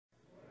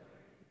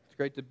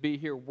Great to be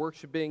here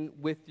worshiping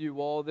with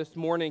you all this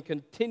morning.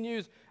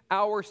 Continues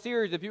our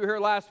series. If you were here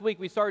last week,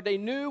 we started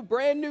a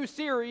brand new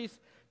series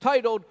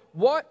titled,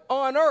 What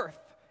on Earth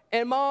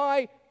Am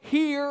I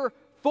Here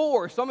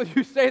For? Some of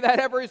you say that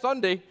every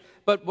Sunday,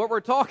 but what we're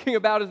talking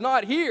about is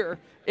not here.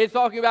 It's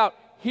talking about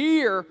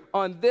here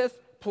on this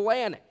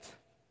planet.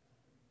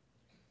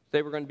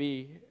 Today we're going to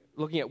be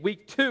looking at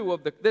week 2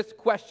 of this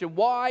question.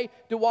 Why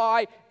do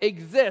I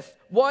exist?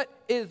 What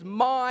is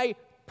my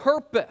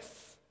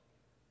purpose?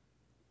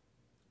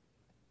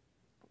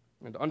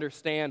 And to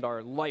understand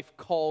our life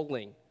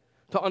calling,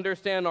 to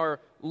understand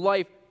our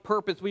life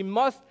purpose, we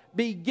must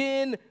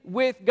begin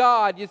with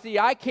God. You see,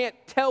 I can't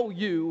tell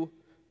you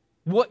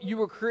what you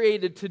were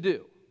created to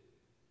do.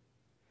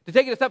 To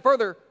take it a step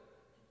further,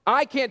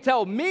 I can't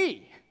tell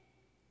me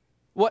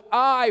what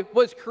I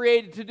was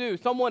created to do.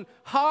 Someone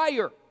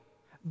higher,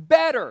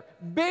 better,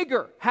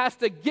 bigger has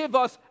to give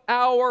us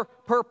our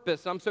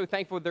purpose. I'm so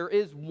thankful there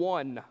is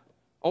one,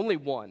 only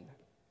one,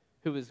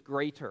 who is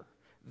greater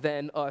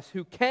than us,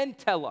 who can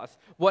tell us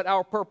what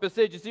our purpose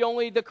is. You see,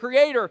 only the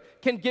Creator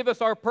can give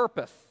us our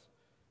purpose.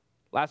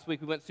 Last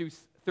week we went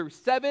through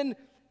 7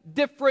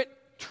 different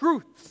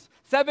truths,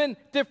 7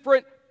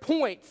 different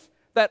points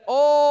that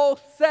all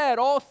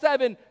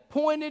 7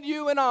 pointed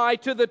you and I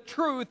to the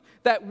truth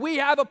that we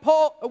have a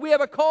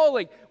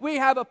calling, we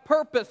have a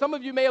purpose. Some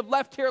of you may have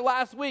left here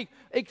last week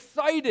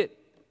excited.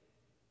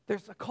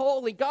 There's a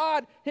calling.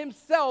 God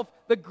Himself,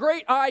 the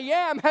great I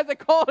Am, has a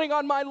calling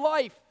on my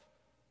life.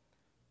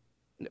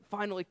 And it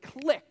finally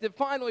clicked.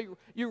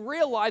 You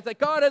realized that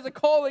God has a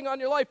calling on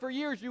your life. For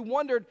years you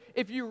wondered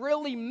if you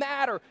really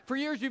matter. For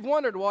years you've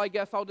wondered, well, I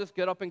guess I'll just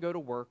get up and go to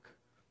work.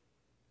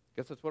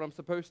 Guess that's what I'm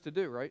supposed to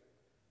do, right?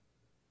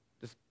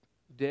 Just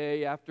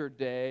day after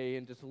day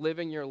and just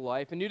living your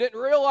life. And you didn't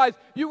realize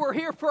you were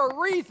here for a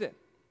reason.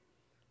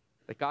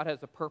 That God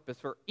has a purpose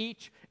for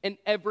each and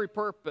every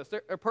person.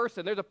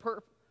 There's a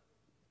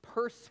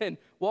person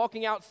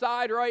walking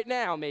outside right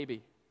now,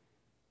 maybe.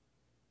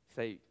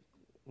 Say,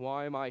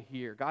 why am I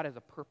here? God has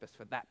a purpose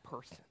for that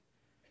person.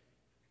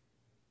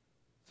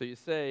 So you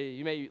say,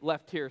 you may have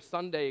left here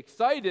Sunday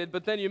excited,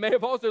 but then you may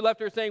have also left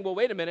here saying, well,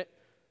 wait a minute.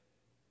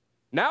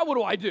 Now what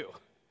do I do?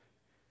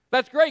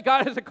 That's great.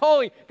 God has a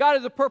calling. God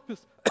has a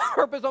purpose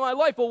on my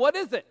life. Well, what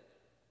is it?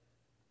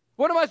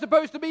 What am I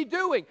supposed to be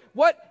doing?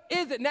 What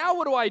is it? Now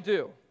what do I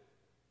do?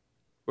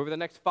 Over the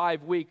next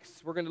 5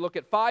 weeks, we're going to look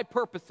at 5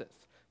 purposes,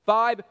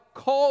 5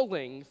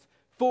 callings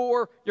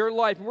for your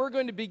life. And we're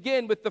going to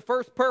begin with the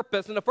first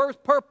purpose. And the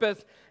first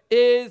purpose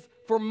is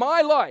for my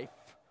life.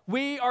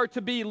 We are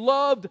to be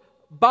loved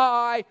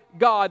by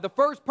God. The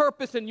first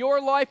purpose in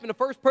your life and the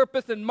first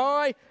purpose in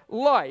my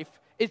life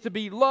is to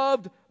be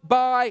loved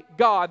by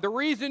God. The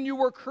reason you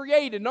were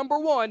created, number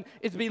 1,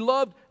 is to be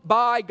loved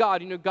by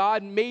God. You know,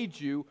 God made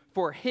you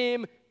for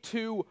Him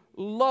to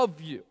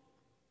love you.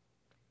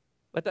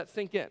 Let that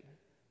sink in.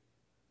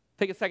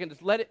 Take a second,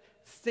 just let it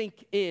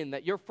sink in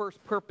that your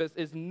first purpose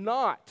is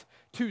not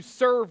to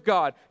serve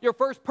God. Your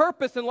first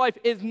purpose in life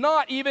is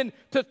not even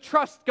to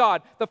trust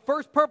God. The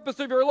first purpose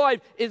of your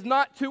life is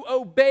not to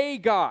obey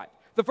God.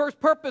 The first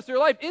purpose of your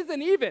life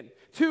isn't even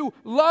to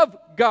love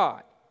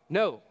God.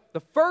 No, the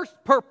first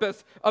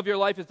purpose of your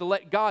life is to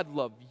let God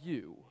love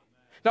you.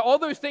 Now, all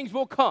those things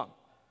will come.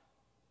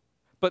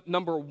 But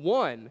number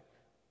 1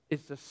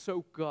 is to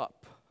soak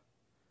up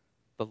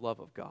the love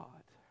of God.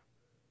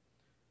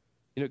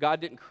 You know,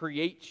 God didn't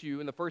create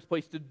you in the first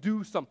place to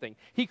do something.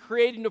 He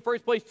created you in the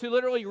first place to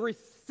literally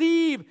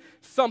receive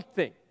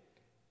something.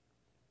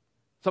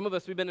 Some of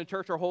us, we've been in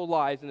church our whole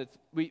lives, and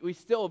we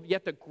still have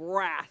yet to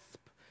grasp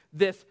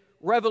this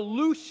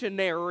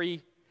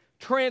revolutionary,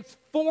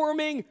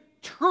 transforming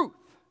truth.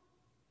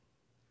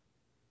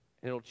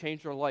 And it'll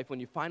change your life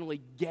when you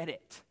finally get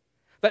it.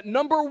 That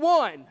number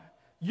 1,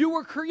 you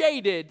were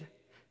created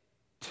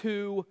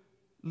to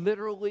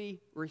literally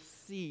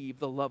receive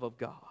the love of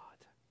God.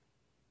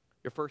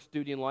 Your first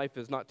duty in life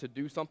is not to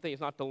do something.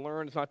 It's not to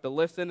learn. It's not to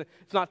listen.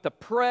 It's not to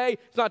pray.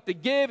 It's not to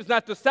give. It's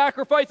not to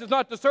sacrifice. It's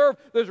not to serve.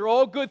 Those are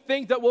all good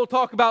things that we'll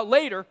talk about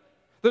later.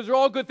 Those are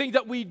all good things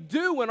that we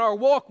do in our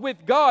walk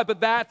with God, but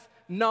that's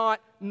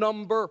not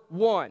number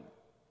 1.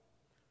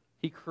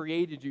 He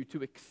created you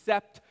to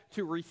accept,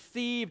 to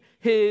receive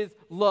His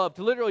love,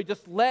 to literally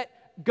just let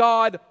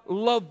God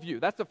love you.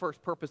 That's the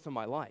first purpose of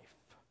my life,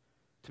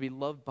 to be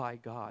loved by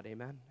God.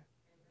 Amen?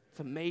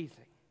 It's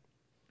amazing.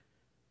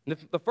 And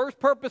the first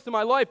purpose of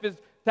my life is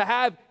to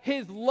have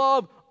His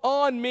love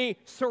on me,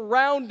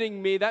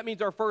 surrounding me. That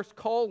means our first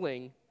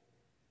calling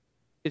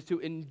is to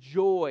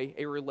enjoy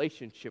a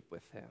relationship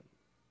with Him.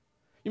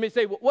 You may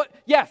say, well, what?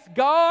 Yes,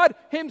 God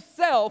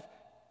Himself,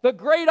 the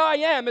great I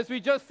Am, as we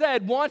just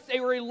said, wants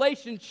a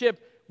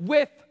relationship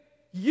with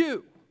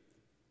you.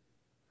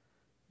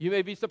 You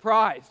may be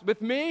surprised.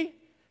 With me,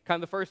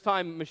 kind of the first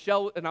time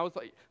Michelle, and I was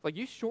like,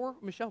 you sure,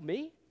 Michelle,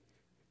 me?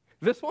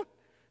 This one?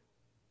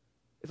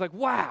 It's like,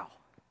 wow.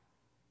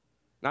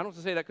 Now, I don't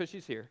have to say that because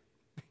she's here.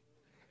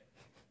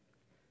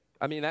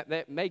 I mean,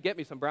 that may get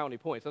me some brownie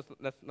points.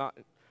 That's not,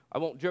 I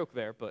won't joke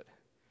there, but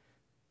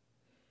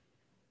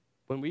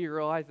when we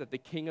realize that the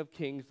King of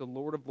Kings, the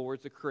Lord of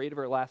Lords, the creator of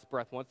our last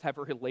breath wants to have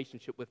a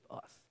relationship with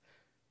us,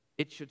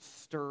 it should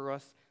stir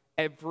us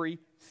every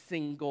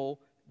single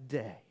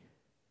day.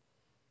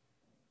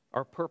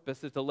 Our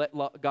purpose is to let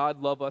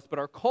God love us, but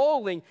our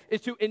calling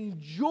is to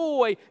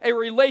enjoy a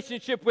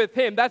relationship with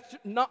Him.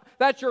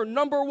 That's your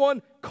number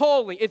one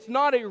calling. It's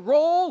not a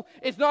role.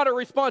 It's not a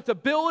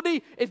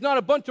responsibility. It's not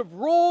a bunch of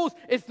rules.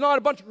 It's not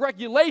a bunch of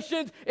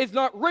regulations. It's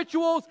not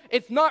rituals.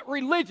 It's not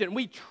religion.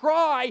 We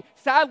try,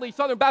 sadly,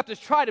 Southern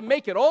Baptists try to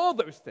make it all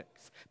those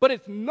things, but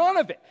it's none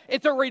of it.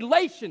 It's a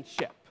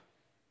relationship.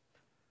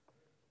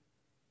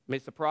 It may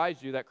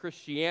surprise you that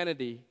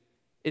Christianity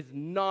is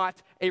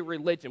not a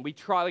religion. We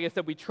try, like I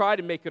said, we try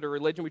to make it a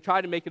religion. We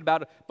try to make it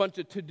about a bunch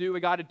of to-do. We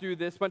got to do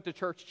this, went to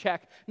church,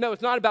 check. No,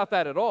 it's not about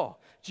that at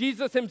all.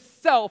 Jesus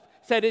himself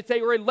said it's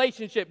a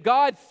relationship.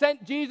 God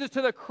sent Jesus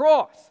to the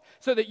cross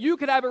so that you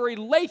could have a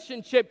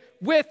relationship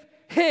with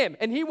him.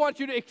 And he wants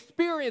you to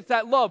experience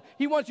that love.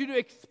 He wants you to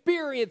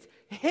experience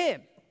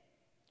him.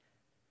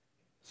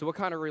 So what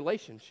kind of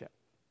relationship?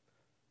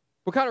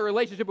 What kind of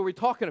relationship are we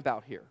talking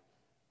about here?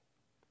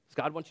 Does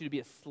God want you to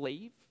be a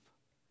slave?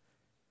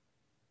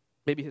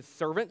 Maybe his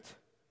servant.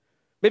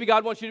 Maybe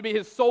God wants you to be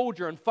his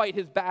soldier and fight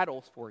his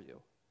battles for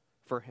you,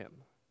 for him.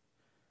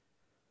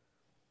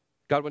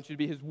 God wants you to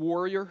be his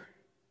warrior,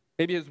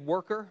 maybe his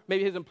worker,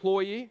 maybe his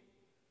employee.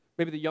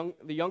 Maybe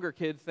the younger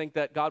kids think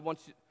that God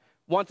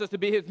wants us to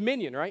be his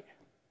minion, right?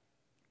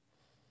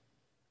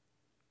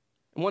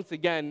 And once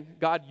again,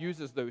 God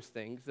uses those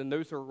things, and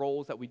those are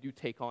roles that we do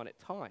take on at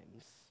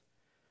times.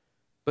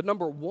 But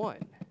number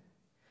one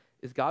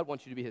is God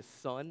wants you to be his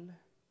son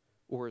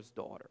or his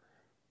daughter.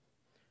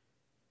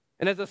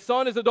 And as a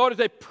son, as a daughter,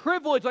 it's a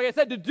privilege, like I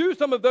said, to do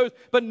some of those.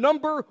 But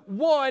number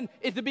one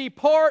is to be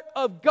part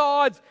of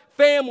God's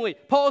family.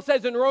 Paul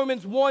says in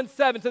Romans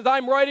 1:7, says,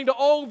 I'm writing to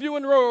all of you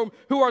in Rome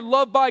who are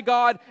loved by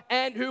God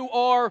and who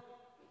are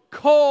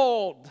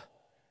called.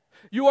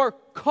 You are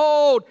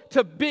called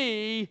to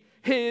be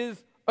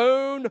his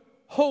own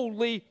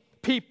holy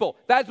people.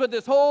 That's what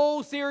this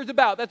whole series is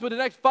about. That's what the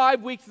next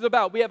 5 weeks is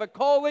about. We have a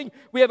calling,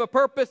 we have a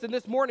purpose, and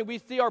this morning we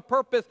see our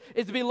purpose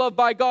is to be loved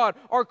by God.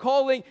 Our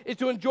calling is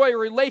to enjoy a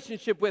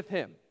relationship with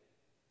him.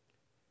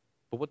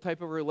 But what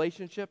type of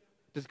relationship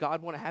does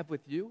God want to have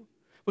with you?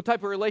 What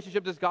type of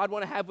relationship does God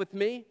want to have with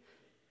me?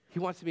 He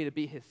wants me to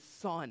be his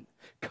son,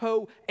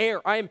 co-heir.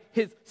 I am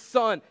his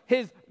son,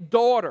 his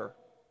daughter.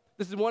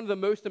 This is one of the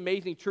most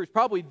amazing truths,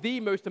 probably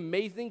the most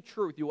amazing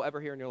truth you will ever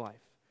hear in your life.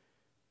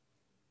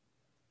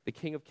 The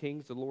King of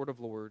Kings, the Lord of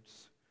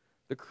Lords,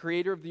 the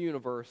creator of the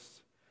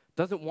universe,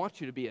 doesn't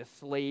want you to be a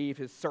slave,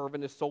 his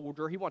servant, his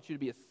soldier. He wants you to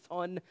be a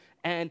son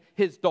and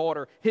his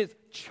daughter, his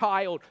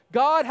child.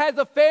 God has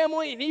a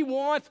family, and he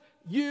wants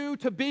you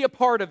to be a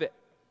part of it.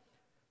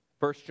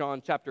 1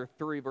 John chapter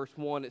 3, verse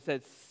 1, it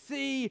says,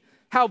 see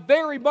how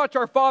very much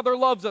our Father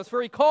loves us, for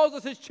he calls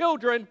us his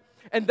children,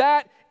 and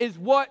that is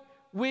what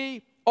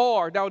we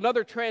are. Now,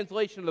 another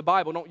translation of the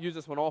Bible, don't use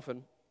this one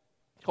often,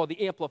 it's called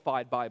the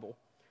Amplified Bible.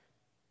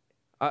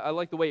 I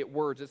like the way it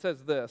words. It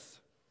says this.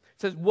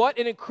 It says, what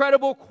an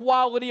incredible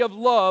quality of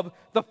love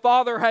the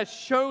Father has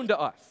shown to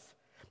us,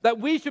 that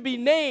we should be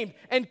named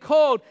and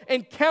called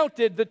and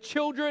counted the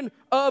children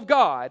of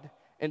God,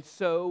 and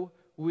so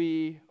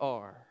we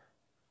are.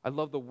 I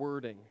love the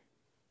wording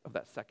of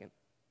that second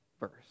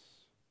verse.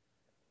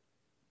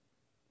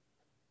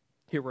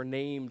 Here we're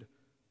named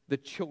the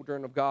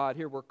children of God.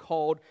 Here we're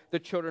called the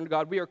children of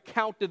God. We are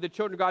counted the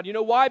children of God. You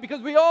know why?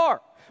 Because we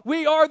are.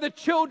 We are the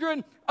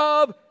children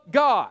of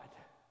God.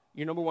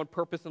 Your number one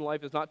purpose in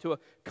life is not to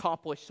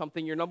accomplish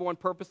something. Your number one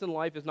purpose in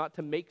life is not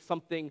to make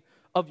something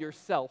of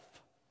yourself.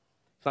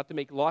 It's not to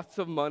make lots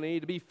of money,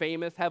 to be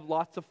famous, have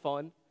lots of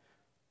fun.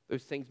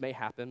 Those things may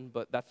happen,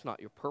 but that's not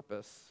your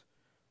purpose.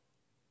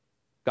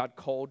 God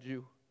called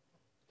you.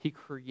 He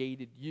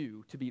created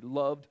you to be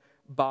loved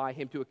by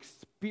him, to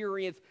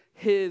experience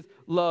his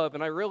love.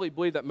 And I really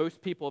believe that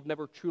most people have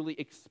never truly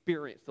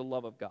experienced the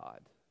love of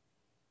God.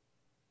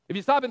 If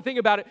you stop and think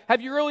about it,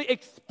 have you really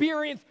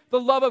experienced the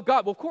love of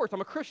God? Well, of course,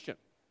 I'm a Christian.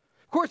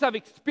 Of course, I've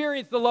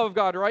experienced the love of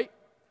God, right?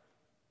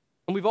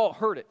 And we've all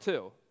heard it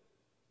too.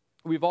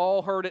 We've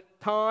all heard it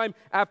time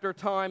after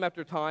time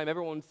after time.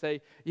 Everyone would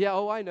say, yeah,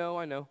 oh, I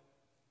know.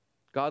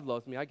 God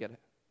loves me, I get it.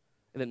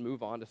 And then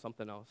move on to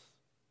something else.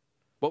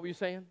 What were you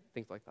saying?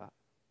 Things like that.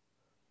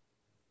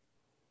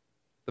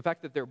 The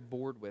fact that they're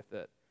bored with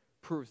it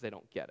proves they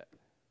don't get it.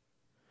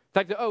 The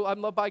fact that, oh, I'm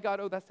loved by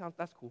God, oh, that's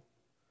cool.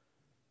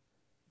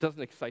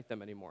 Doesn't excite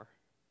them anymore.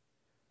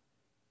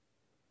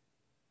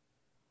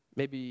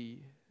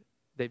 Maybe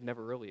they've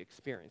never really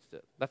experienced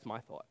it. That's my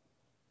thought.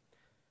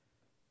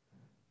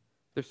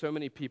 There's so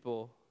many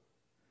people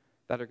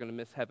that are going to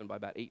miss heaven by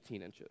about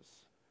 18 inches.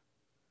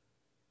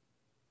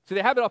 So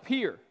they have it up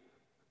here.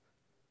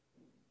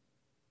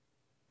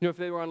 You know, if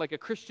they were on like a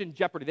Christian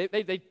Jeopardy,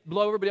 they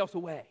blow everybody else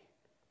away.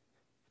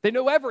 They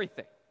know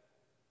everything.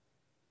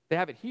 They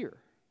have it here.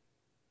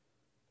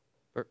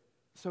 But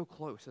so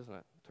close, isn't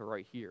it, to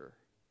right here,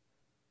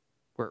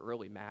 where it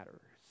really matters.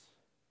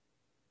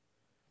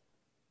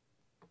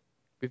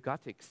 We've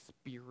got to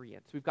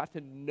experience. We've got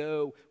to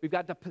know. We've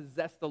got to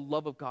possess the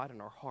love of God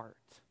in our heart.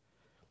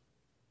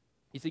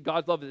 You see,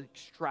 God's love is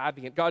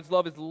extravagant. God's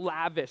love is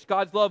lavish.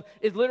 God's love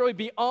is literally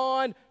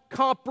beyond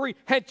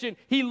comprehension.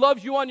 He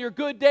loves you on your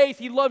good days.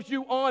 He loves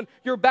you on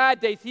your bad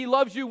days. He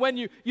loves you when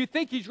you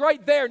think He's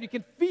right there and you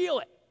can feel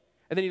it.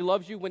 And then He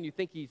loves you when you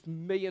think He's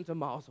millions of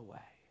miles away.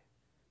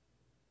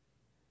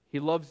 He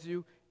loves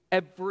you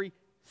every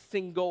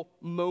single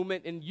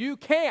moment, and you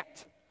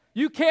can't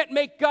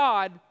make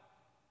God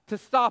to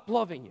stop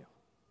loving you.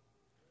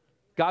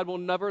 God will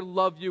never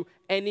love you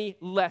any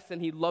less than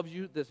He loves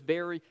you this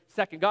very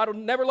second. God will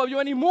never love you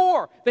any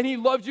more than He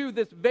loves you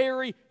this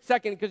very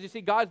second, because you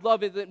see, God's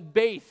love isn't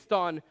based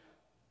on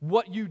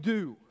what you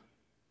do,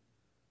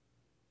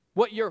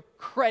 what your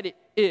credit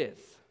is,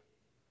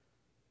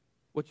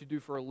 what you do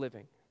for a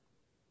living.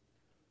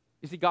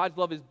 You see, God's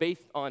love is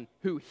based on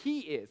who He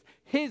is,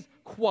 His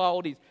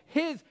qualities,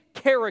 His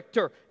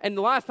character. And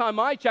the last time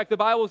I checked, the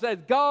Bible says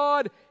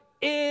God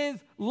is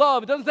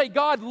love. It doesn't say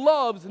God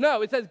loves.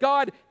 No, it says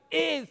God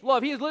is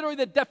love. He is literally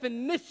the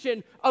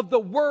definition of the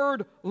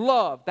word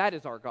love. That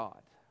is our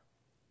God.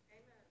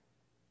 Amen.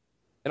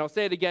 And I'll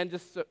say it again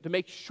just to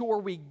make sure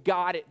we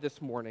got it this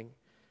morning.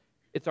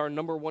 It's our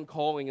number one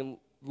calling in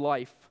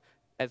life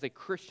as a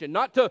Christian,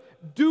 not to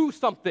do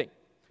something,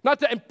 not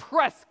to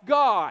impress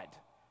God.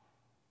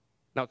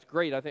 Now, it's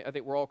great. I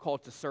think we're all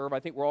called to serve.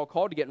 I think we're all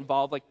called to get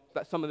involved, like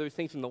some of those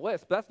things from the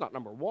list, but that's not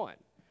number one.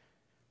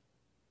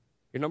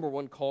 Your number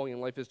one calling in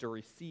life is to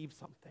receive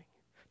something,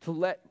 to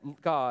let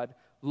God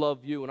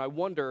love you. And I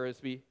wonder,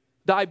 as we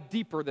dive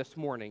deeper this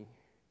morning,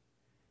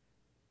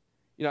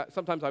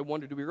 sometimes I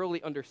wonder, do we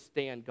really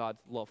understand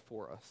God's love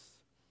for us?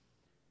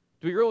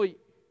 Do we really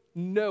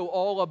know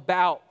all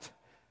about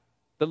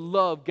the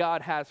love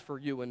God has for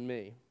you and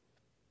me?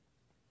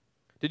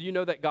 Did you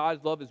know that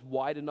God's love is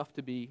wide enough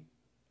to be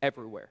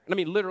everywhere? And I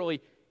mean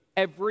literally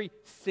every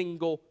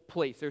single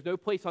place. There's no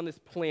place on this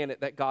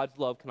planet that God's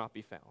love cannot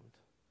be found.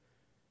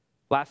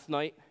 Last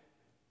night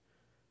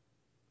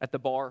at the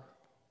bar,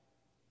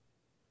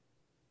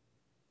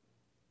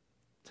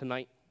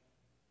 tonight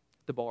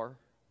at the bar,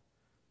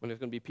 when there's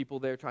going to be people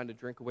there trying to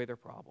drink away their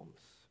problems,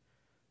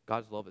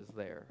 God's love is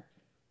there.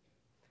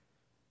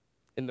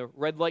 In the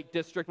red light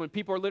district, when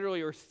people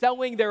are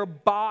selling their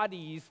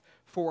bodies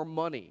for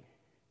money,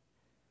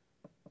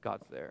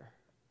 God's there.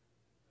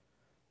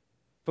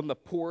 From the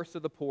poorest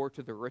of the poor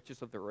to the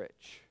richest of the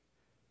rich,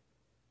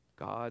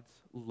 God's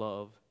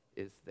love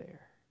is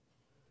there.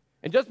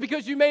 And just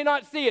because you may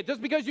not see it,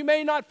 just because you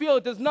may not feel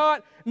it, does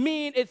not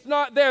mean it's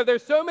not there.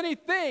 There's so many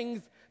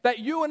things that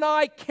you and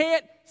I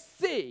can't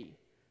see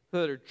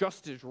that are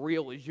just as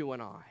real as you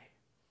and I.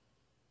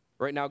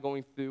 Right now,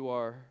 going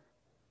through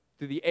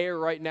the air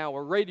right now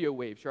are radio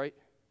waves, right?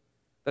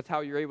 That's how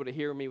you're able to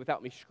hear me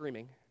without me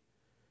screaming.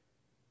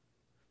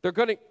 They're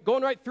going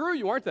right through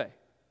you, aren't they?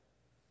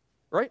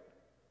 Right?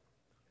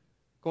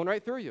 Going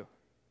right through you.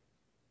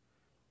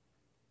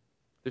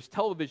 There's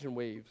television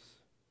waves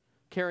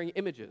carrying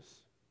images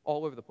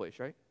all over the place,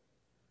 right?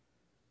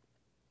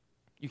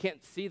 You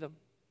can't see them.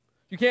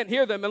 You can't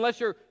hear them unless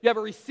you have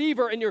a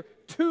receiver and you're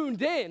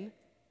tuned in.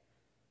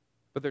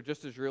 But they're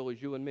just as real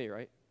as you and me,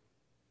 right?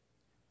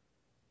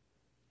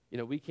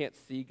 We can't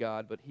see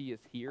God, but He is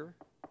here.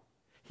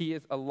 He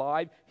is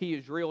alive. He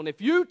is real. And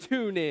if you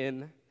tune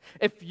in,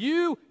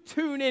 you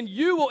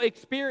will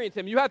experience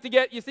Him. You got to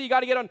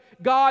get on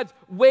God's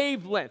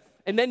wavelength,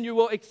 and then you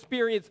will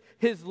experience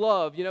His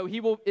love.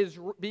 He will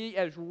be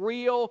as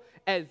real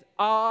as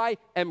I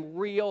am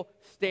real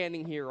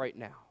standing here right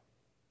now.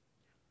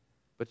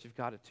 But you've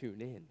got to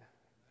tune in.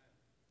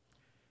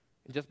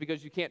 And just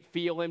because you can't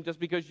feel Him, just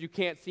because you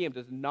can't see Him,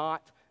 does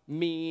not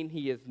mean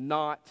He is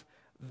not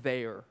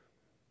there.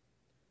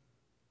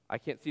 I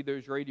can't see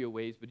those radio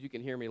waves, but you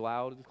can hear me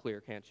loud and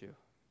clear, can't you?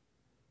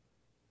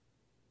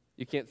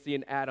 You can't see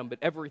an atom, but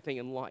everything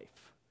in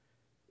life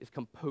is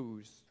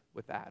composed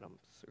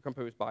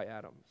by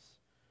atoms.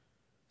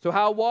 So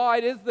how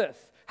wide is this?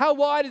 How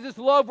wide is this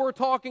love we're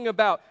talking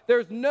about?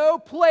 There's no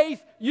place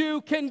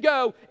you can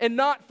go and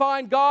not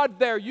find God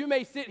there. You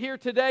may sit here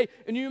today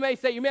and you may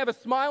have a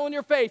smile on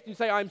your face and you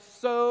say, I'm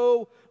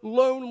so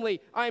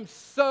lonely. I'm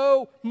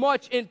so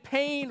much in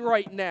pain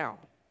right now.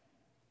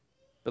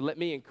 But let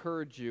me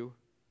encourage you,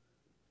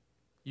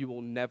 you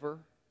will never,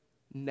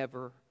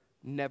 never,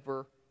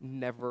 never,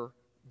 never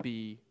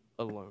be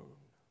alone.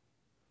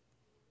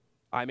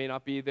 I may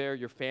not be there,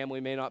 your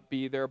family may not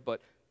be there,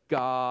 but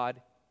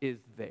God is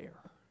there.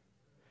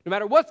 No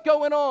matter what's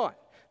going on,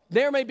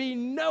 there may be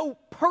no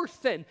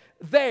person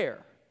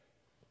there,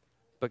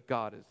 but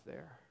God is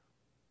there.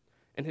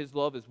 And His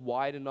love is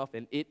wide enough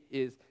and it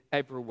is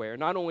everywhere.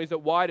 Not only is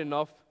it wide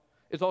enough,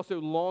 it's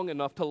also long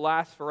enough to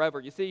last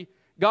forever. You see,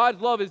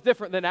 God's love is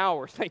different than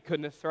ours, thank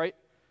goodness, right?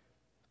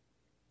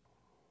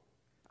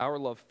 Our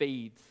love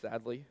fades,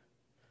 sadly.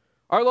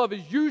 Our love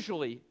is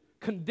usually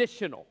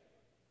conditional.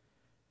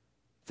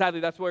 Sadly,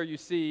 that's where you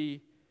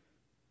see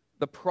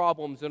the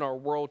problems in our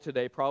world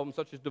today, problems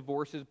such as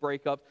divorces,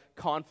 breakups,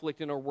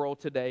 conflict in our world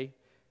today.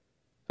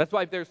 That's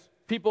why there's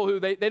people who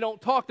they don't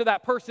talk to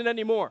that person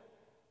anymore.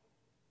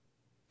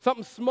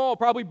 Something small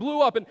probably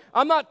blew up, and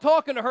I'm not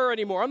talking to her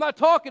anymore. I'm not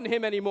talking to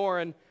him anymore.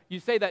 And you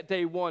say that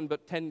day one,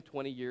 but 10,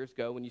 20 years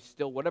ago, and you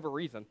still, whatever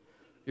reason,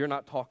 you're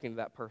not talking to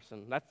that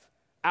person. That's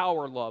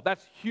our love.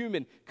 That's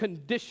human,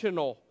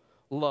 conditional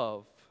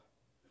love.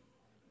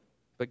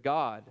 But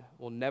God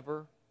will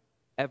never,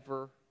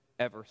 ever,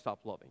 ever stop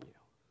loving you.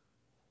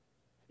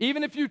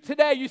 Even if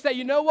today you say,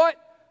 you know what?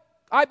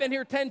 I've been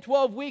here 10,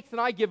 12 weeks, and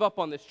I give up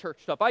on this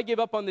church stuff. I give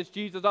up on this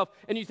Jesus stuff.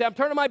 And you say, I'm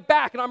turning my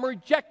back, and I'm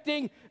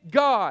rejecting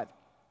God.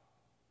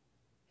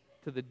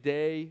 To the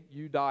day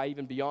you die,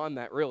 even beyond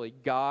that, really,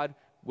 God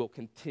will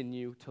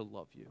continue to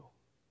love you.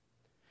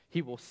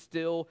 He will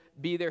still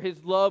be there.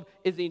 His love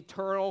is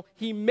eternal.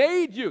 He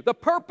made you. The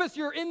purpose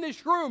you're in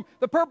this room,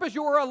 the purpose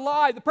you are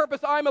alive, the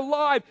purpose I'm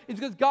alive is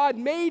because God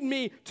made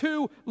me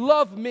to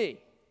love me.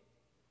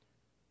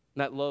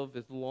 And that love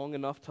is long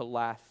enough to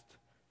last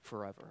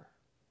forever.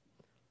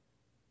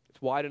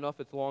 It's wide enough,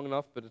 it's long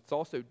enough, but it's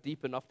also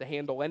deep enough to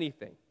handle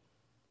anything.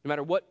 No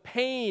matter what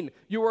pain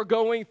you are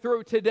going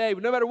through today,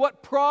 no matter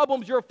what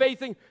problems you're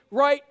facing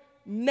right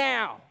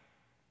now,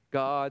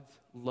 God's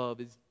love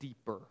is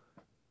deeper.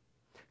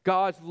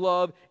 God's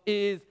love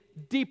is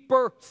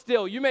deeper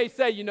still. You may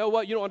say, you know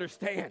what, you don't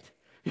understand.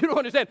 You don't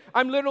understand.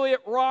 I'm literally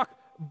at rock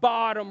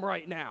bottom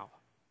right now.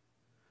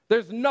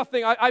 There's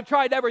nothing, I've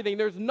tried everything.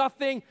 There's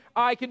nothing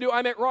I can do.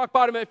 I'm at rock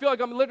bottom, and I feel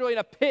like I'm literally in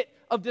a pit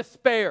of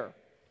despair.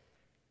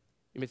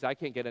 You may say, I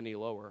can't get any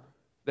lower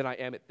than I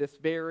am at this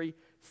very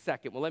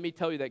second. Well, let me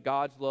tell you that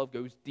God's love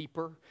goes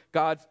deeper.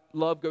 God's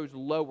love goes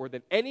lower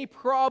than any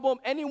problem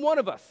any one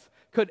of us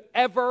could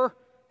ever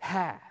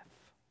have.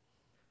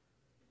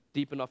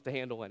 Deep enough to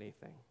handle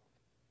anything.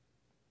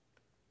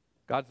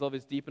 God's love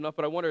is deep enough,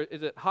 but I wonder,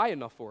 is it high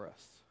enough for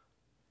us?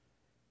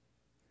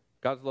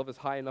 God's love is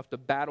high enough to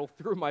battle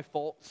through my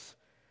faults,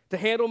 to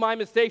handle my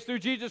mistakes through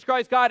Jesus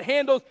Christ. God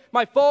handles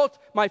my faults,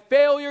 my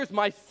failures,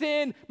 my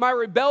sin, my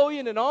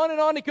rebellion, and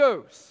on it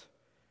goes.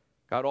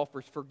 God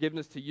offers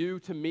forgiveness to you,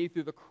 to me,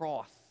 through the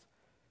cross,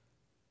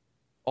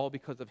 all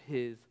because of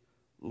His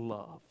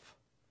love.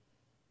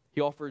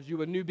 He offers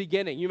you a new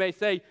beginning. You may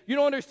say, you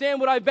don't understand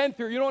what I've been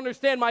through. You don't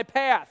understand my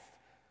past.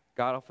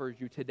 God offers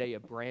you today a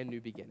brand new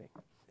beginning,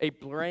 a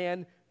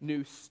brand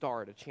new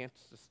start, a chance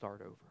to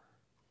start over.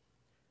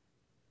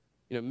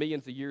 You know,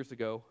 millions of years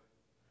ago,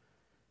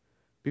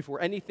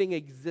 before anything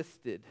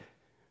existed,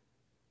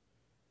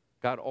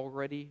 God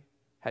already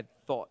had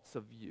thoughts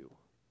of you.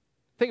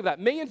 Think of that.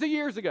 Millions of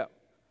years ago,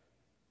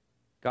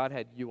 God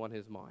had you on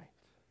His mind.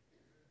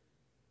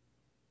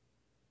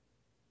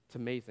 It's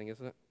amazing,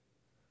 isn't it?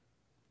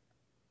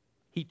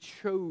 He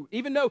chose,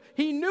 even though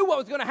He knew what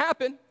was going to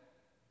happen,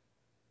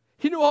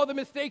 He knew all the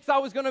mistakes I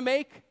was going to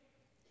make,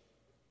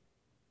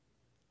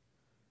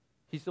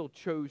 He still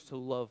chose to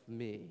love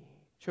me,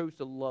 chose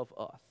to love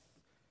us.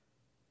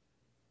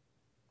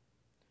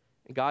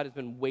 And God has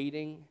been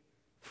waiting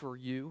for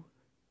you,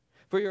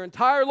 for your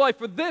entire life,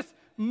 for this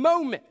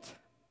moment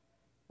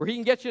where He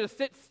can get you to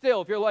sit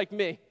still if you're like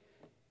me,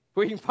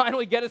 where He can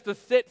finally get us to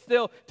sit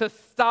still, to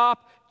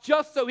stop,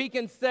 just so He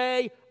can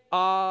say,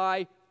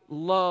 I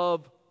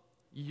love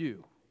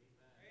you.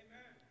 Amen.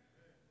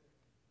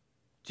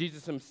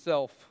 Jesus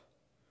Himself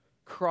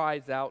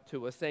cries out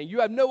to us saying, you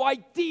have no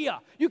idea.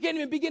 You can't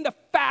even begin to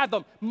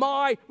fathom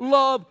my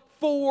love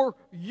for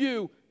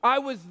you. I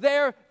was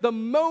there the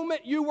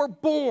moment you were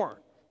born.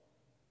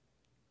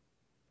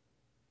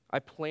 I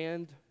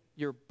planned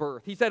your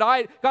birth. He said,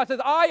 God says,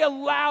 I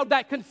allowed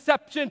that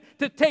conception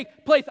to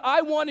take place.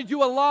 I wanted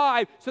you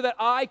alive so that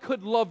I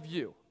could love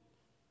you.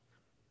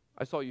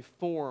 I saw you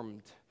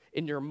formed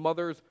in your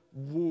mother's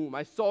womb.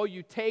 I saw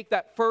you take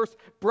that first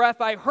breath.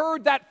 I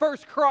heard that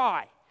first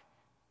cry.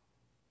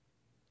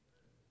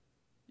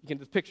 You can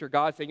just picture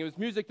God saying, it was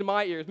music to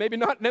my ears. Maybe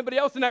not anybody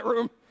else in that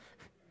room.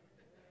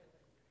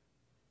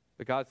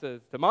 But God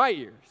says, to my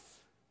ears,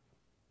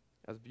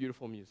 that's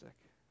beautiful music.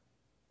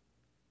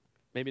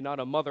 Maybe not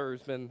a mother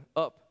who's been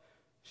up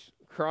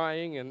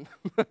crying and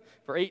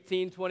for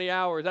 18, 20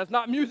 hours. That's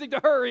not music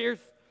to her ears.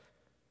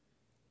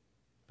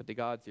 But to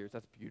God's ears,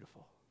 that's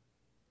beautiful.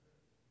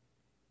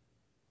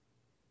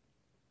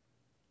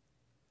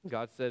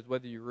 God says,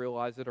 whether you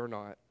realize it or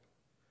not,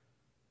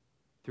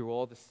 through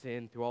all the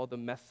sin, through all the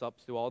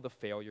mess-ups, through all the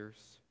failures,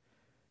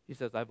 He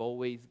says, I've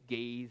always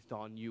gazed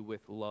on you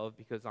with love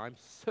because I'm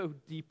so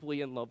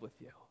deeply in love with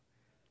you.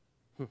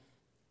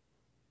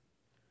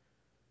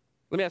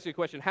 Let me ask you a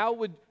question. How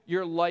would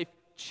your life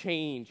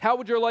change? How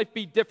would your life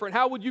be different?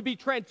 How would you be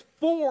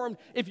transformed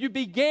if you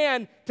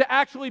began to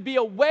actually be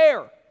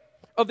aware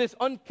of this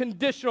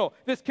unconditional,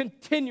 this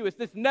continuous,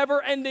 this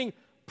never-ending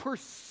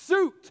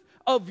pursuit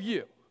of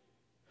you?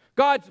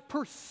 God's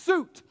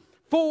pursuit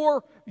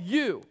for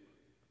you.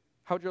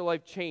 How would your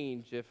life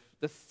change if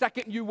the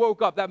second you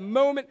woke up, that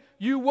moment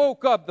you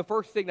woke up, the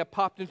first thing that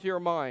popped into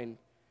your mind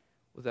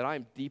was that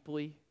I'm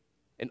deeply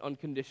and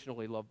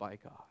unconditionally loved by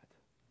God?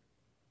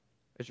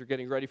 As you're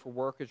getting ready for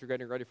work, as you're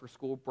getting ready for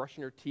school,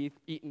 brushing your teeth,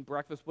 eating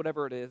breakfast,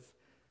 whatever it is,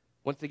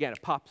 once again,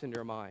 it pops into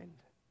your mind.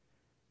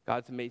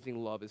 God's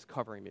amazing love is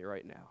covering me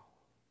right now.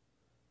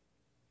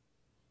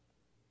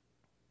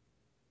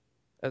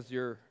 As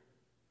you're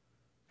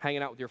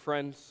hanging out with your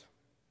friends,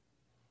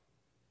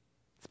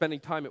 spending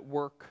time at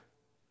work,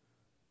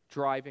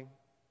 driving,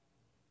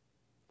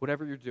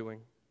 whatever you're doing,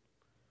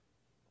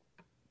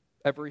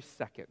 every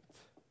second,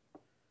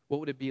 what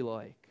would it be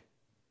like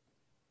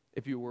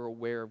if you were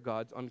aware of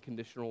God's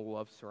unconditional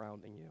love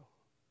surrounding you?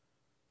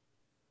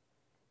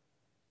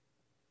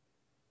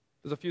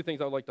 There's a few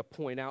things I would like to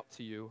point out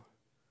to you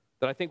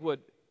that I think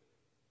would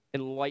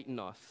enlighten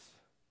us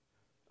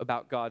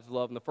about God's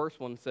love. And the first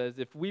one says,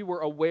 if we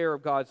were aware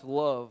of God's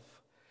love,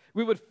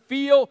 we would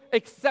feel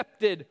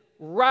accepted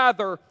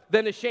rather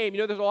than ashamed.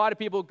 You know, there's a lot of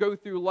people who go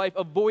through life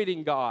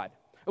avoiding God,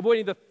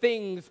 avoiding the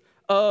things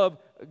of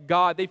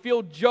God. They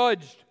feel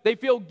judged. They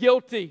feel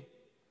guilty.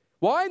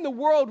 Why in the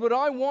world would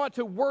I want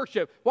to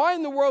worship? Why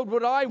in the world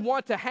would I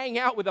want to hang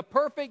out with a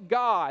perfect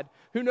God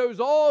who knows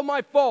all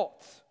my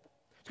faults?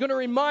 It's going to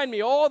remind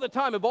me all the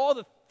time of all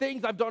the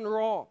things I've done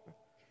wrong.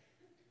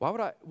 Why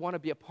would I want to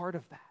be a part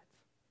of that?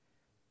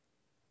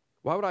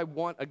 Why would I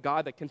want a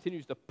God that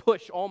continues to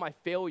push all my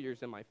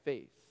failures in my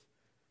face?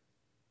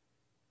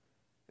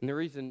 And the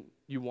reason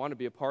you want to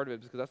be a part of it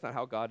is because that's not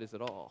how God is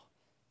at all.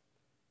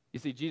 You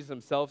see, Jesus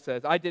himself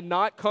says, I did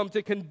not come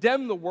to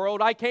condemn the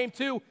world. I came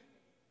to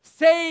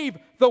save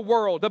the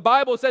world. The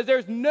Bible says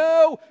there's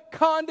no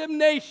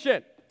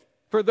condemnation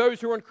for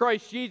those who are in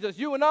Christ Jesus.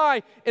 You and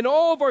I, in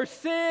all of our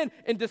sin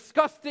and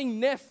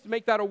disgustingness, to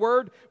make that a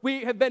word,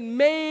 we have been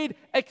made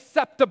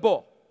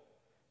acceptable.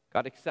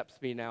 God accepts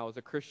me now as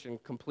a Christian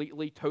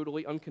completely,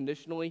 totally,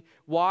 unconditionally.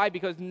 Why?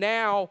 Because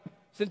now,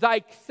 since I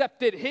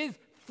accepted his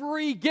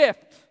free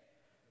gift,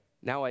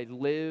 now I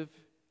live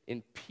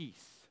in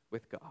peace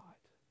with God.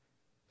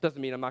 Doesn't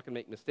mean I'm not going to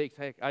make mistakes.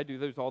 Heck, I do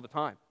those all the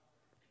time.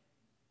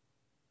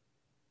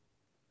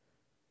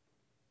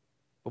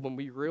 But when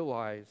we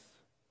realize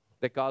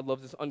that God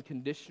loves us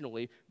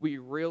unconditionally, we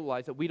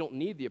realize that we don't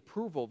need the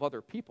approval of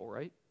other people,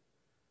 right?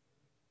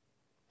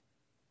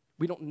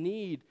 We don't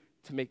need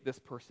to make this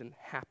person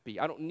happy.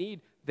 I don't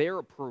need their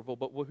approval,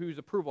 but whose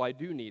approval I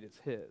do need is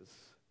his.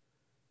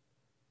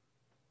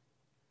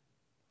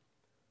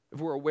 If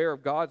we're aware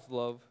of God's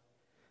love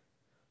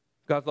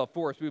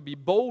for us, we would be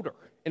bolder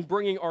in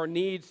bringing our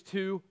needs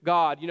to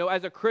God. You know,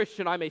 as a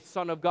Christian, I'm a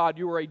son of God.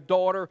 You are a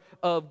daughter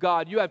of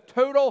God. You have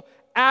total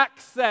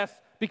access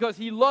because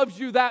he loves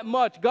you that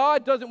much.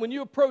 God doesn't, when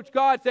you approach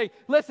God saying,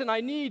 listen,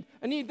 I need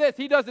this,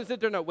 he doesn't sit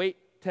there and wait,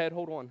 Ted,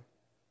 hold on.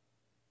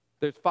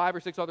 There's 5 or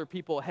 6 other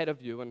people ahead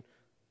of you, and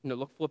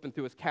look flipping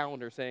through his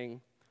calendar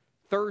saying,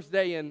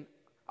 Thursday in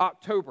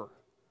October,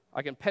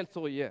 I can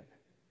pencil you in.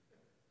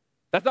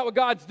 That's not what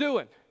God's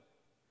doing.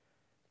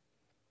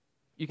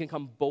 You can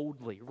come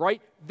boldly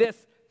right this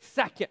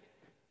second.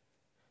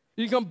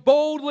 You can come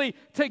boldly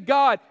to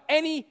God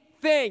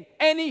anything,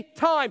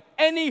 anytime,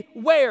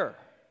 anywhere.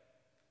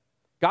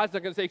 God's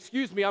not going to say,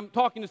 excuse me, I'm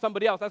talking to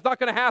somebody else. That's not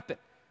going to happen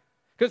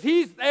because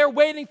he's there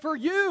waiting for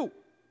you.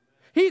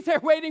 He's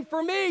there waiting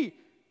for me.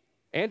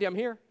 Andy, I'm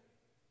here.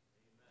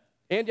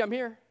 Andy, I'm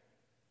here.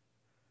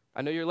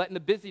 I know you're letting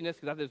the busyness,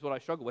 because that is what I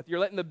struggle with. You're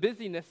letting the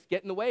busyness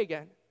get in the way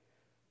again.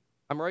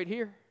 I'm right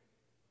here.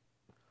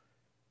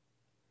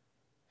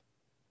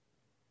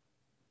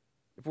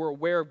 If we're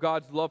aware of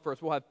God's love for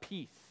us, we'll have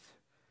peace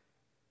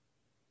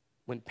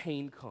when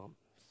pain comes.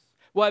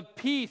 We'll have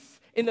peace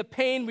in the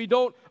pain we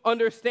don't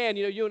understand.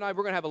 You and I,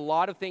 we're going to have a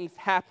lot of things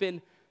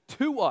happen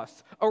to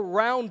us,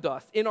 around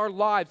us, in our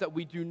lives that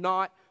we do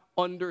not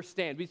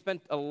understand. We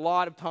spent a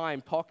lot of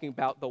time talking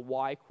about the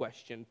why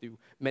question through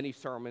many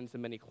sermons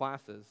and many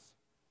classes.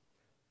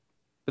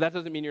 But that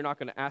doesn't mean you're not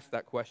going to ask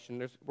that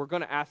question. We're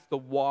going to ask the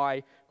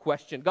why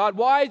question. God,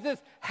 why is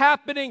this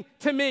happening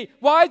to me?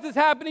 Why is this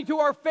happening to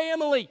our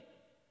family?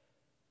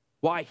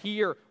 Why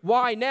here?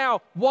 Why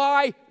now?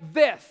 Why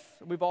this?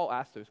 We've all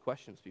asked those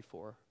questions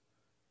before.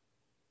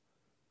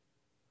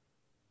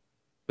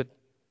 But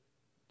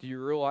do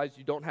you realize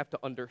you don't have to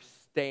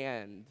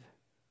understand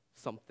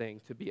something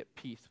to be at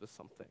peace with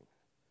something?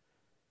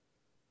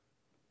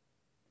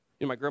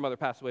 My grandmother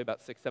passed away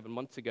about 6-7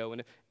 months ago,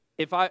 and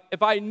if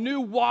I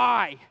knew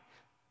why,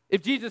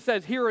 if Jesus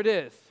says, here it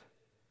is,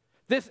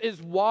 this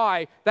is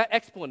why, that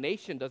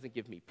explanation doesn't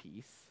give me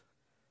peace.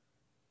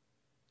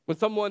 When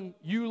someone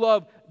you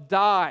love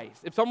dies,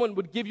 if someone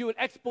would give you an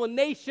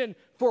explanation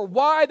for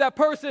why that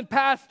person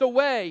passed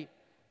away,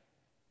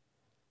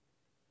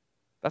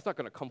 that's not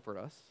going to comfort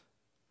us.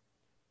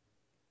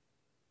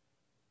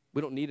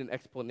 We don't need an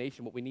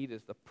explanation. What we need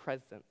is the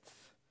presence.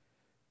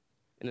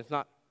 And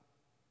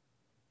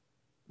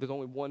there's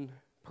only one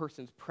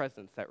person's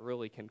presence that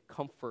really can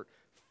comfort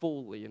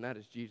fully, and that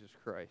is Jesus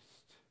Christ.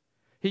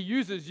 He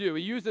uses you.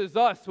 He uses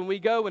us when we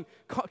go and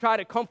try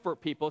to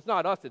comfort people. It's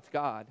not us, it's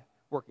God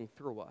working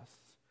through us.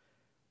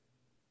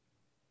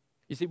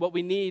 You see, what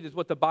we need is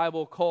what the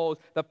Bible calls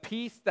the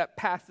peace that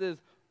passes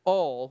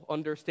all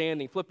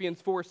understanding.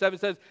 Philippians 4:7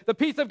 says, the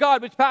peace of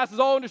God which passes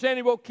all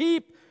understanding will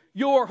keep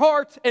your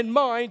hearts and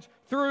minds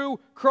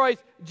through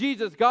Christ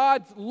Jesus.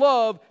 God's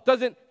love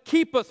doesn't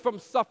keep us from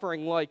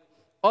suffering like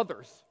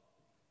others.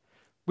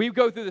 We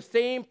go through the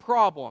same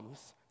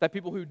problems that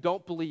people who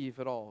don't believe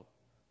at all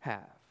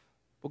have.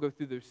 We'll go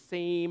through those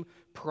same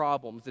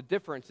problems. The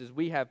difference is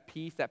we have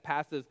peace that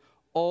passes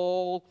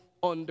all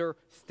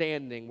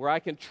understanding, where I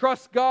can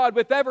trust God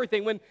with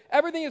everything. When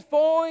everything is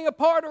falling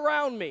apart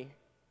around me,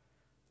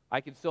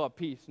 I can still have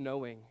peace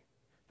knowing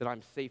that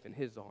I'm safe in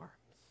His arms.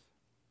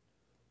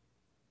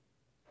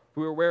 If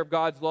we were aware of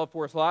God's love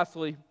for us,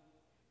 lastly,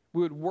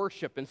 we would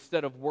worship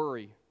instead of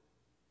worry.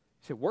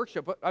 You say,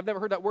 worship? I've never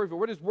heard that word before.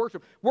 What is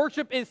worship?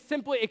 Worship is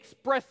simply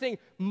expressing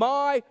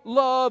my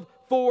love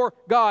for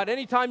God.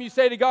 Anytime you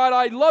say to God,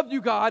 I love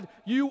you, God,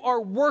 you are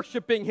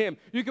worshiping Him.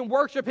 You can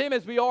worship Him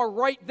as we are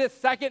right this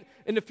second.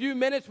 In a few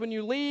minutes when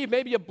you leave,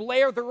 maybe you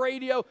blare the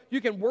radio,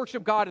 you can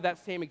worship God at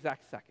that same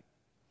exact second.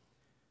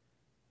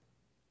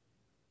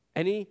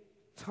 Any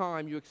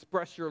time you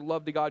express your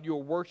love to God, you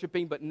are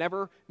worshiping, but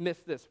never miss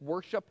this.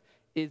 Worship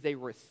is a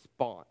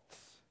response.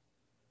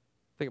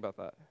 Think about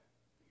that.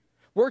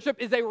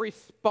 Worship is a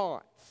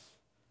response.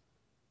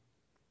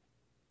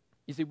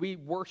 You see, we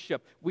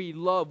worship, we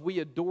love, we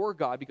adore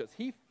God because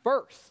He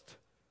first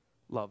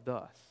loved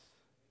us.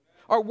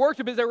 Our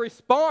worship is a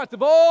response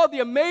of all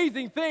the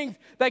amazing things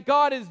that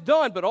God has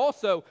done, but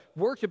also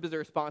worship is a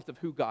response of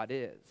who God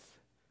is.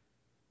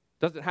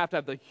 Doesn't have to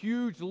have the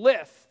huge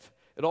list.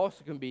 It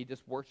also can be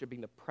just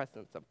worshiping the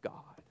presence of God.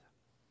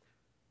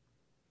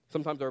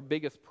 Sometimes our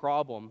biggest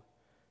problem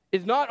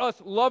is not us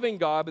loving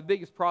God, but the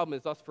biggest problem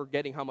is us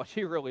forgetting how much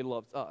He really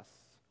loves us.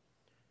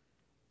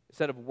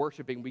 Instead of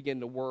worshiping, we begin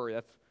to worry.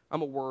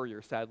 I'm a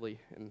worrier, sadly,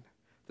 and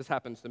this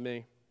happens to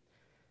me.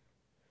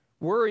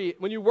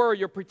 When you worry,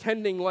 you're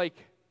pretending like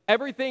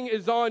everything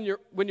is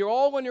when you're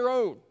all on your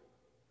own.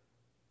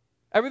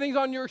 Everything's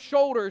on your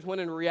shoulders, when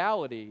in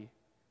reality,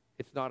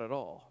 it's not at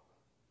all.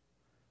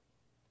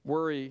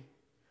 Worry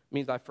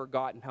means I've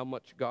forgotten how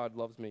much God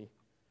loves me.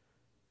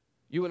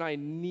 You and I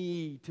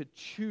need to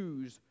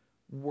choose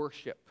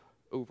worship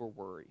over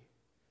worry.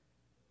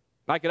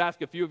 I could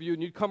ask a few of you,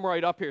 and you'd come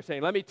right up here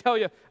saying, let me tell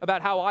you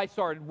about how I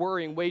started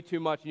worrying way too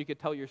much, and you could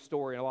tell your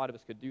story, and a lot of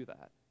us could do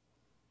that.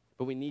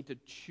 But we need to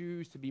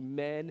choose to be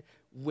men,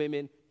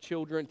 women,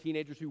 children,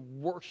 teenagers who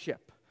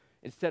worship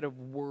instead of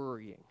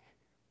worrying.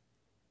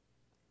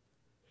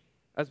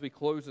 As we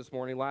close this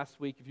morning, last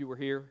week, if you were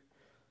here,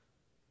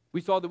 we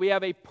saw that we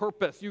have a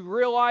purpose. You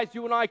realize,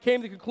 you and I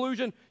came to the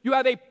conclusion, you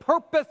have a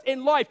purpose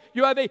in life.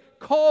 You have a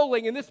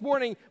calling. And this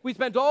morning, we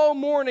spent all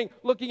morning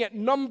looking at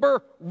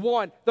number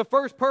one. The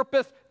first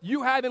purpose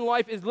you have in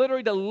life is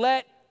literally to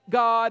let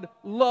God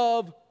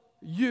love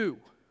you.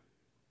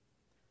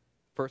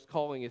 First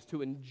calling is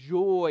to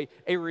enjoy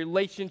a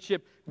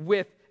relationship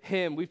with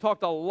Him. We've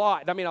talked a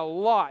lot,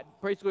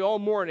 basically all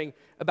morning,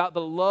 about the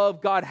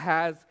love God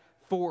has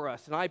for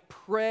us. And I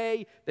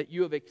pray that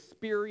you have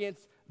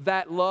experienced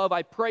that love.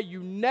 I pray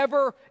you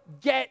never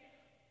get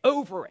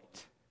over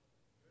it.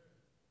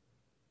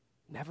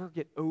 Never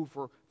get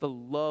over the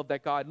love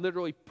that God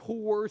literally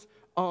pours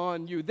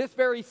on you. This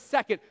very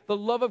second, the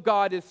love of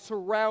God is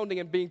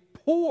surrounding and being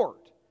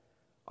poured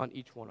on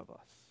each one of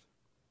us.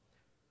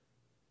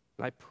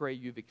 And I pray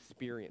you've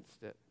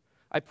experienced it.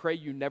 I pray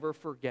you never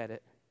forget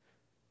it.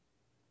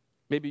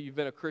 Maybe you've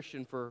been a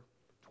Christian for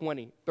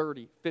 20,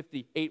 30,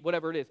 50, 8,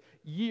 whatever it is,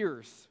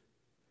 years.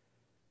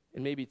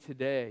 And maybe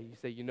today you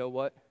say, you know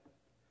what?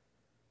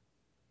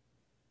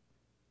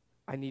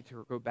 I need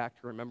to go back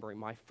to remembering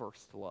my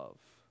first love.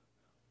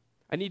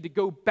 I need to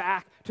go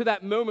back to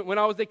that moment when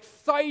I was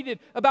excited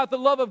about the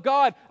love of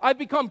God. I've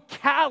become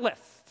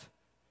calloused.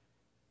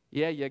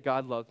 Yeah,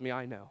 God loves me,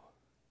 I know.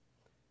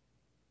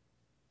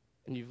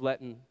 And you've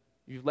let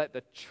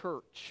the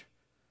church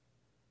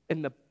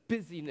and the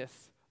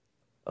busyness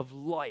of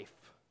life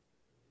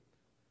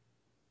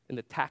and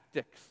the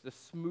tactics, the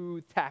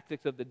smooth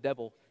tactics of the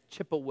devil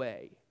chip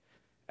away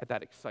at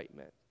that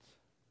excitement.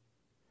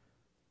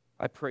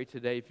 I pray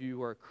today, if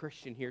you are a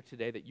Christian here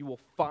today, that you will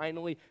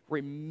finally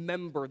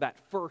remember that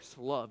first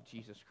love,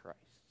 Jesus Christ.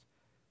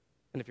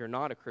 And if you're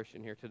not a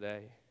Christian here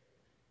today,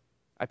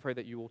 I pray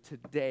that you will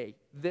today,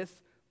 this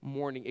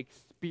morning,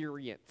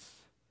 experience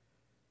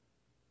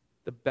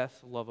the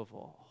best love of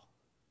all.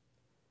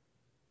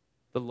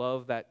 The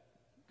love that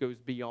goes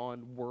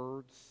beyond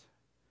words.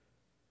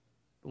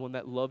 The one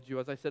that loved you,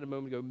 as I said a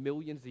moment ago,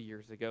 millions of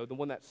years ago. The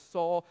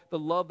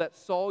love that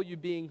saw you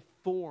being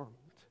formed,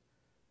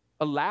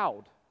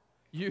 allowed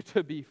you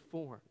to be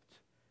formed.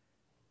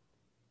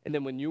 And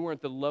then when you were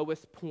at the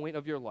lowest point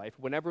of your life,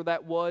 whenever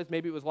that was,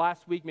 maybe it was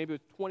last week, maybe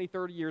it was 20,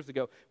 30 years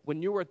ago,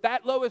 when you were at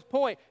that lowest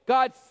point,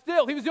 God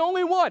still, He was the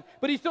only one,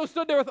 but He still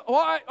stood there with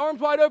arms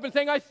wide open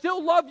saying, I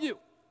still love you.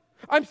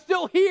 I'm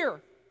still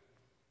here.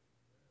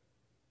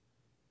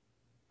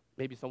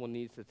 Maybe someone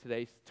needs to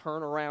today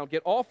turn around,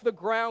 get off the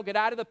ground, get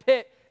out of the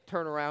pit,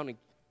 turn around and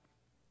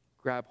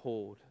grab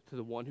hold to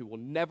the one who will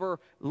never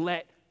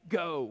let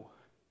go.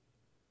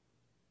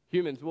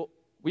 Humans,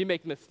 we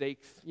make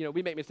mistakes.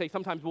 We make mistakes.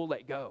 Sometimes we'll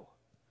let go.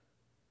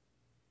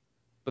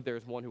 But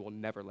there's one who will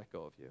never let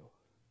go of you.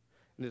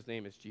 And His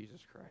name is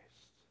Jesus Christ.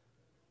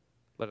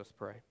 Let us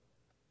pray.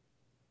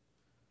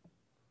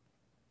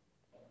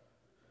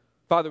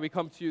 Father, we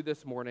come to you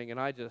this morning, and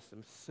I just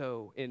am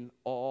so in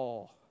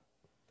awe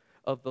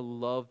of the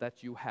love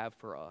that you have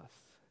for us.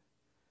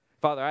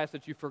 Father, I ask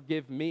that you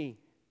forgive me,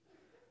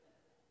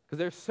 because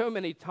there's so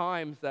many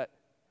times that,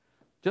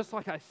 just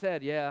like I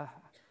said, yeah,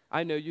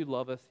 I know you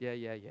love us, yeah.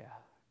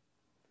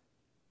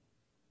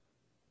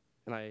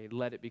 And I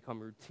let it become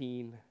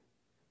routine,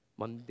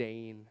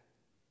 mundane.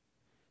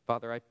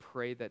 Father, I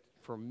pray that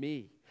for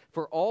me,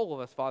 for all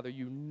of us, Father,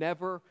 you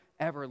never,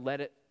 ever let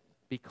it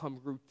become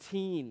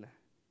routine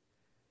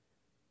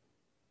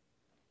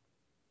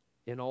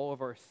in all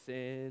of our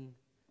sin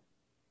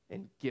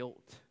and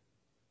guilt.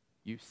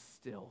 You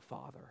still,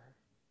 Father,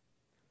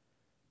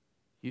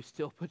 you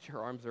still put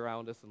your arms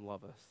around us and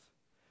love us.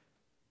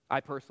 I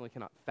personally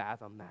cannot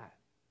fathom that.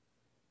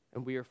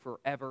 And we are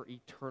forever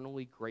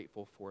eternally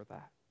grateful for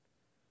that.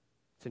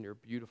 It's in your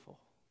beautiful,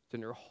 it's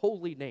in your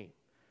holy name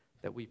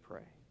that we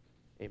pray.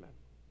 Amen.